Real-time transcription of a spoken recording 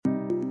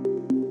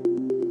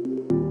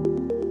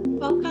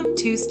Welcome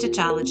to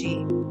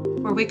Stitchology,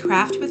 where we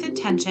craft with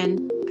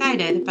intention,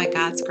 guided by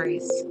God's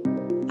grace.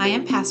 I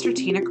am Pastor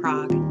Tina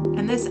Krog,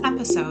 and this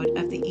episode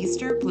of the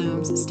Easter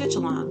Blooms Stitch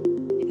Along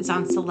is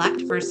on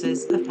select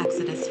verses of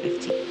Exodus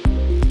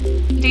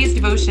 15. Today's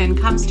devotion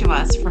comes to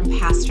us from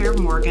Pastor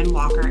Morgan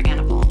Walker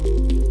Annable.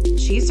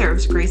 She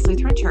serves Grace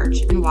Lutheran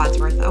Church in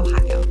Wadsworth,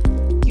 Ohio.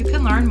 You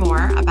can learn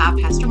more about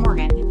Pastor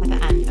Morgan at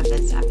the end of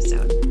this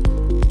episode.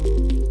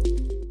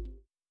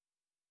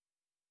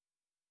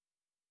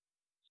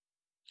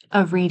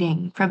 A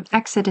reading from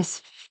Exodus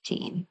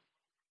 15,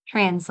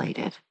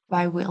 translated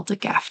by Wilda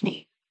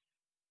Gaffney.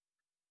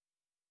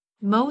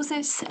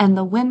 Moses and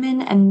the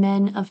women and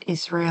men of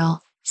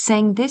Israel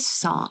sang this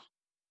song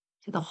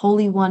to the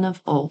Holy One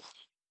of old.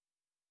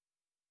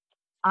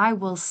 I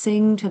will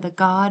sing to the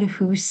God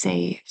who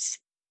saves,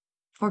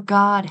 for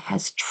God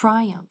has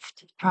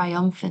triumphed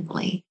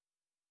triumphantly.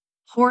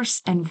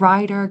 Horse and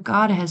rider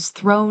God has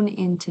thrown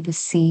into the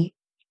sea.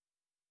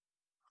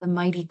 The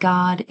mighty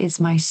God is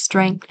my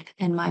strength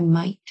and my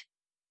might.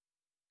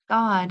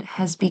 God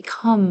has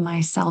become my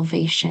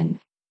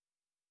salvation.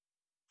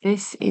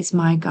 This is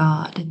my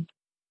God,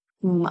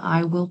 whom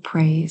I will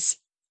praise.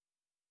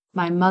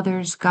 My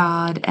mother's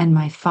God and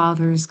my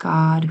father's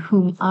God,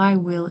 whom I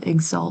will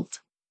exalt.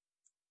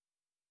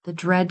 The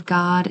dread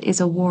God is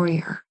a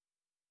warrior.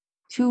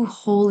 Too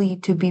holy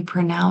to be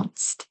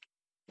pronounced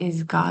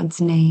is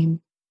God's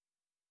name.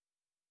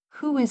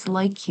 Who is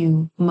like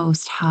you,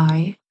 Most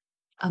High,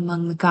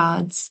 among the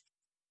gods?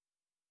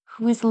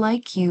 Who is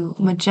like you,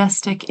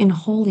 majestic in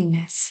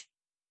holiness,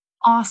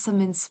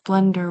 awesome in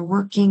splendor,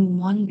 working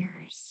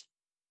wonders?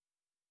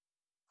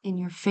 In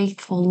your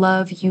faithful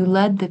love, you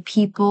led the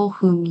people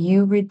whom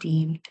you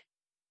redeemed.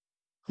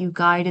 You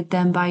guided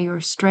them by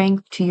your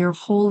strength to your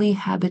holy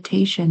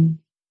habitation.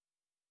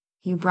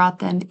 You brought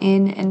them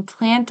in and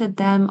planted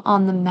them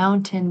on the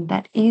mountain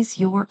that is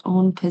your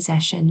own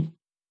possession,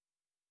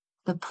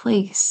 the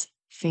place,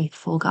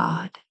 faithful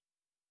God,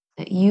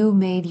 that you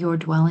made your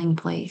dwelling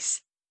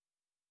place,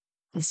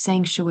 the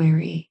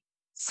sanctuary,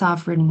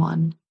 sovereign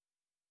one,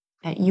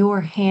 that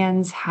your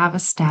hands have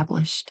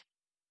established.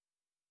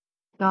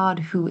 God,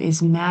 who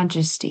is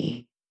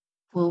majesty,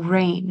 will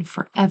reign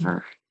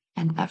forever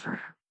and ever.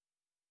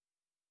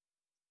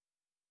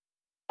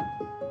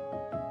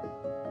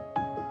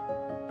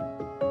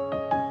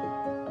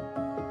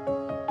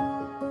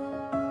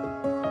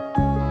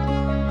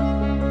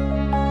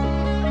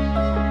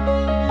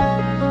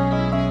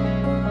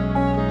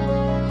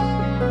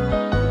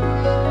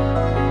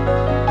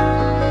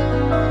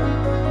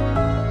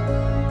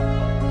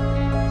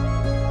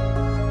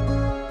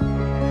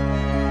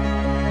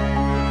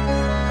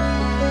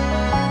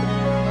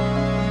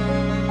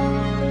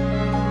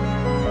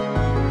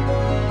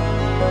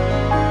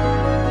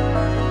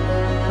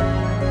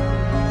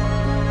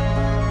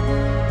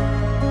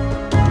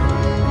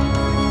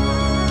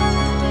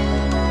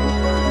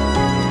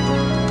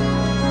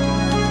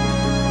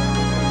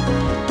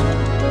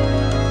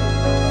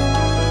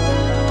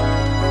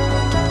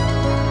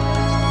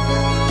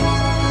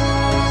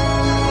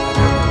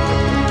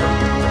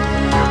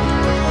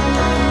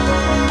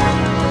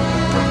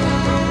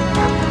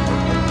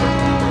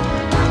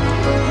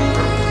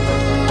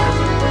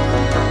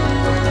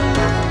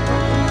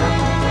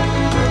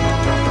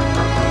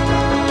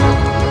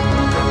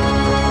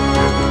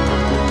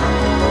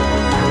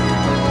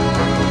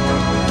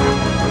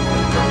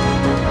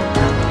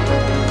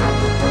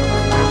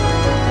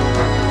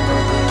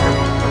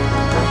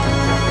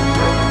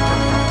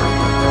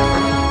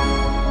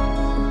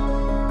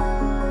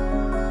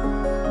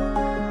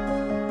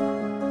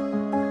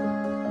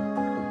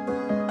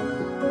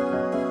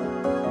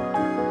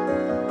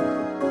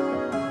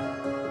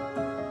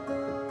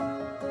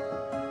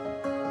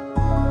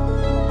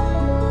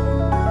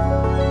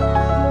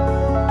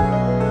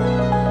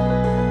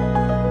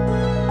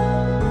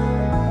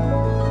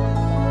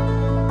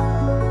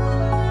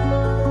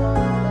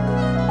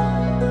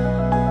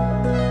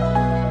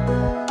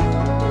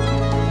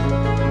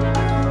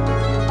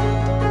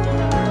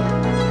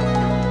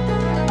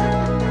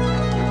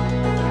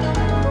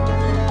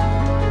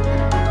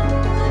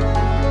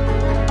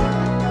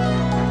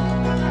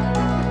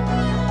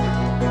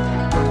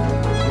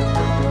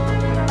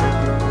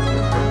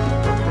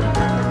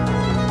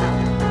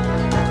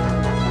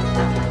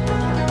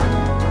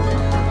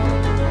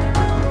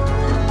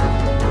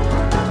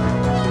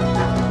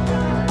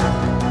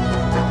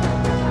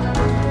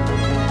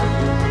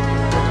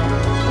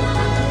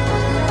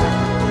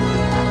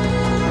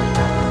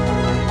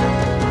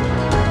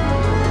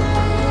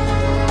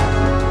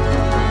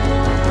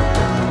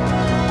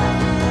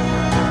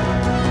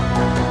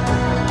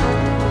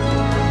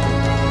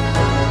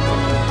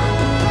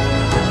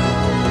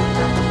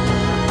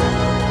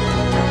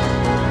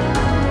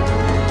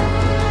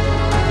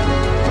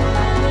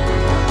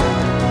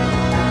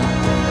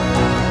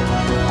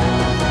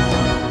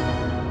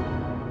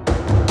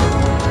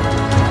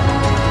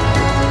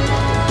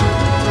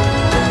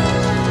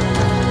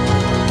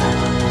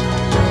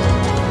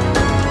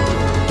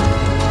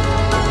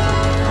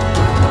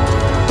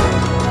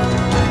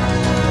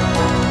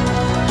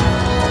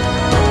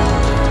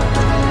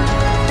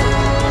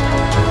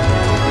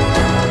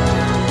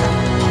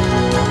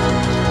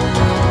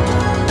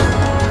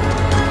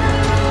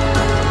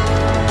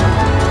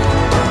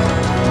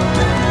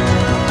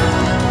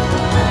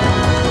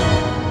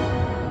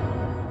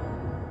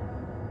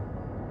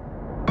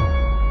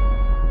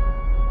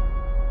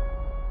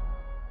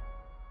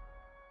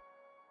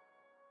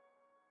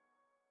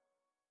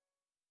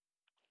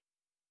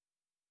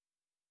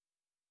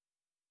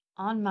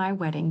 On my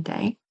wedding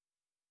day,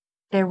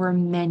 there were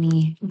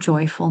many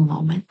joyful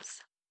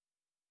moments.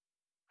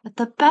 But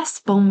the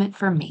best moment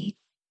for me,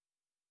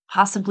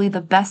 possibly the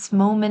best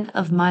moment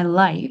of my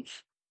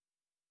life,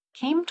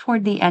 came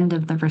toward the end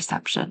of the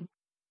reception.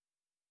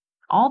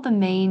 All the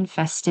main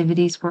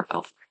festivities were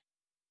over.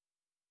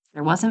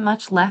 There wasn't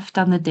much left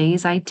on the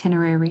day's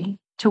itinerary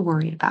to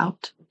worry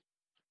about.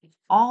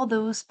 All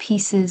those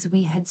pieces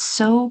we had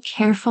so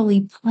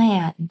carefully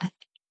planned,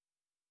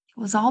 it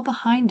was all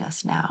behind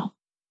us now.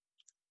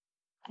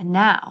 And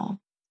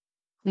now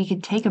we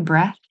could take a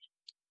breath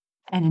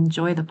and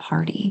enjoy the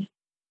party.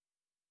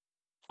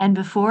 And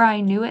before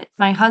I knew it,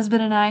 my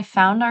husband and I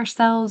found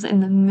ourselves in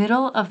the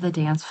middle of the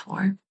dance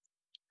floor,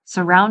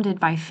 surrounded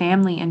by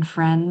family and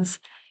friends,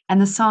 and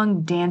the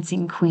song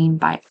Dancing Queen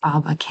by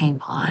ABBA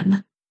came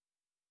on.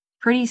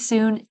 Pretty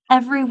soon,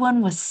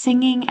 everyone was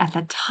singing at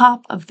the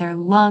top of their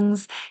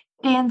lungs,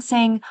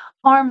 dancing,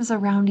 arms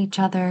around each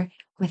other,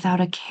 without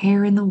a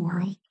care in the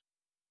world.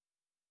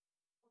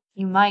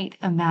 You might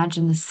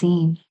imagine the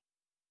scene,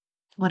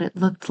 what it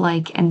looked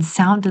like and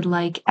sounded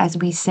like as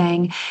we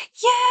sang,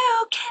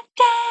 "You can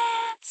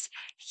dance,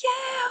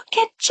 you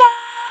can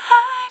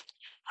jive,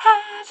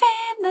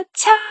 having the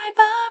time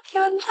of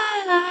your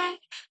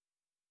life."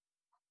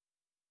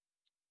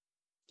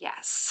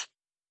 Yes,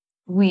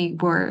 we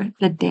were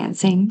the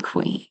dancing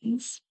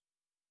queens.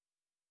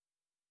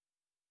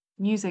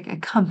 Music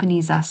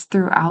accompanies us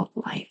throughout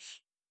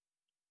life.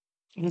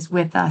 It is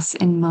with us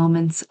in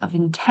moments of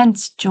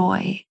intense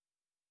joy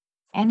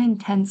and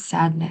intense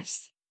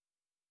sadness.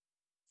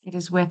 It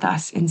is with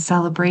us in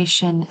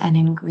celebration and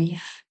in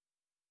grief.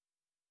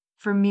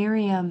 For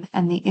Miriam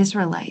and the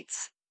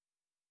Israelites,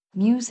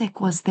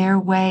 music was their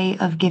way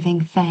of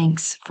giving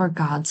thanks for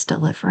God's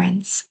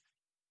deliverance.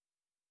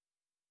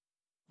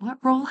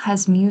 What role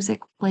has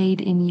music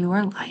played in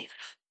your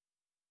life?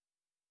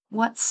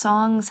 What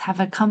songs have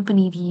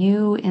accompanied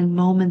you in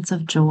moments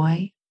of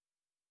joy?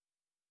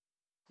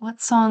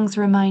 What songs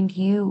remind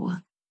you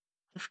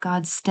of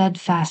God's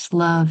steadfast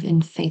love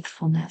and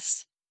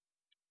faithfulness?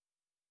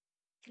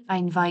 I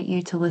invite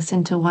you to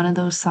listen to one of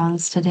those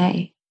songs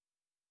today.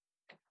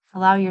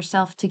 Allow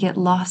yourself to get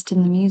lost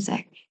in the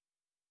music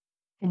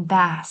and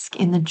bask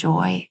in the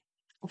joy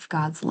of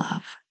God's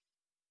love.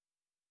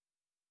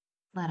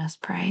 Let us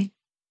pray.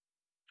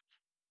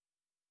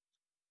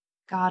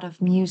 God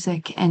of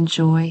music and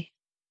joy,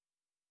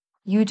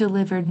 you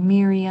delivered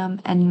Miriam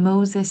and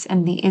Moses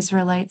and the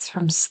Israelites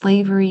from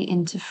slavery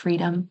into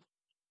freedom,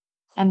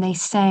 and they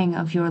sang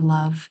of your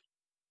love.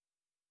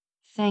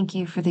 Thank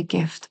you for the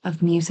gift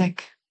of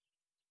music.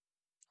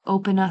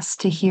 Open us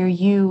to hear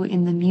you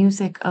in the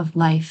music of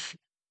life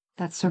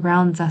that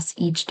surrounds us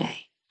each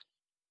day.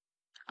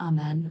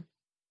 Amen.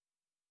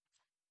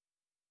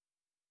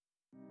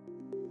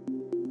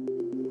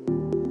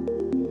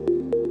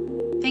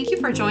 Thank you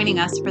for joining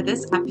us for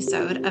this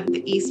episode of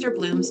the Easter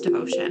Blooms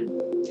devotion.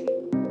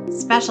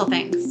 Special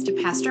thanks to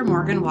Pastor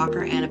Morgan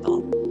Walker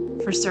Annabelle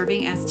for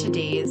serving as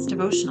today's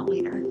devotional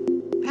leader.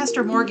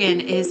 Pastor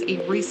Morgan is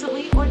a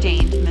recently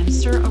ordained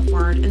minister of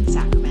Word and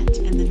Sacrament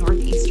in the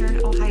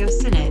Northeastern Ohio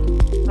Synod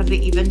of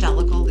the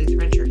Evangelical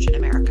Lutheran Church in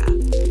America.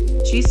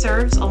 She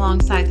serves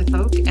alongside the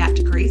folk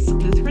at Grace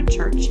Lutheran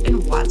Church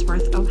in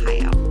Wadsworth,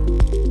 Ohio.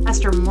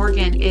 Pastor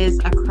Morgan is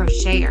a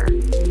crocheter,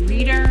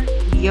 reader,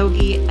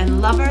 yogi,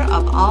 and lover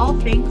of all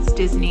things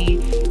Disney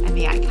and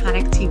the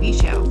iconic TV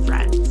show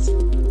Friends.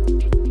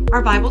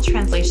 Our Bible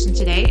translation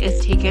today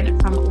is taken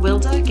from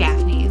Wilda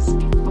Gaffney's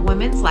A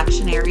Women's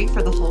Lectionary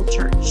for the Whole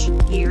Church,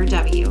 Year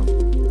W.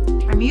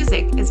 Our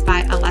music is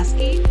by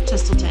Aleski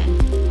Chistelton